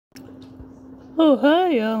Oh,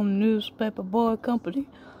 hey, newspaper boy company.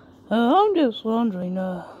 I'm just wondering,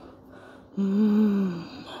 oh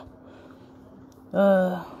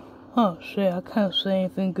shit, I can't say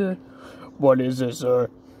anything good. What is it, sir?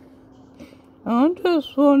 I'm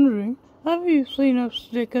just wondering, have you seen a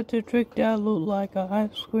sticker to trick that look like an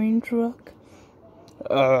ice cream truck?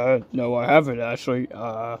 No, I haven't actually.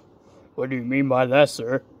 What do you mean by that,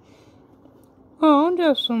 sir? Oh, I'm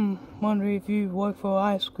just wondering if you work for an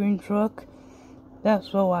ice cream truck.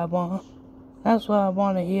 That's what I want. That's what I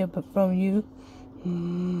want to hear from you.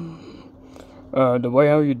 The way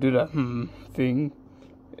how you do that, thing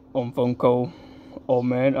on phone call, oh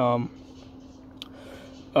man,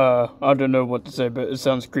 I don't know what to say, but it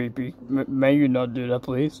sounds creepy. May you not do that,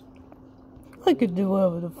 please? I could do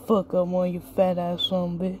whatever the fuck I want, you fat ass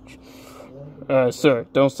son of a bitch. Sir,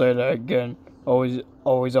 don't say that again. Always,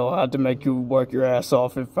 I'll have to make you work your ass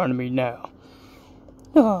off in front of me now.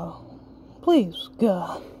 Oh, please,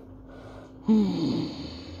 God.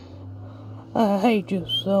 I hate you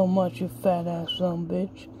so much, you fat ass son of a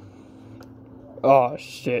bitch. Oh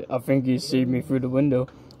shit, I think you see me through the window.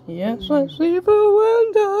 Yes, I see you through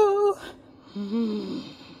the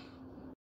window.